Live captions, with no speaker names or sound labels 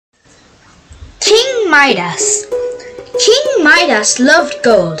King Midas. King Midas loved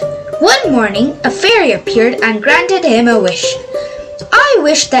gold. One morning, a fairy appeared and granted him a wish. "I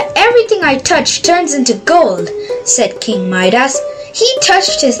wish that everything I touch turns into gold," said King Midas. He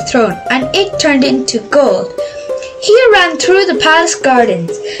touched his throne and it turned into gold. He ran through the palace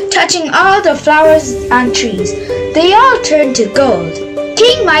gardens, touching all the flowers and trees. They all turned to gold.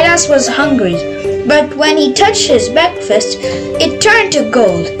 King Midas was hungry, but when he touched his breakfast, it turned to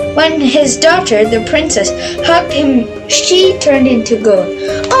gold. When his daughter, the princess, hugged him, she turned into gold.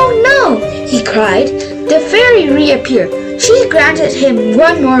 "Oh no!" he cried. The fairy reappeared. She granted him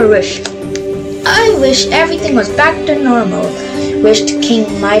one more wish. "I wish everything was back to normal," wished King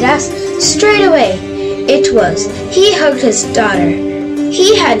Midas. Straight away, it was. He hugged his daughter. He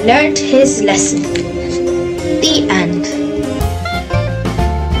had learned his lesson. The end.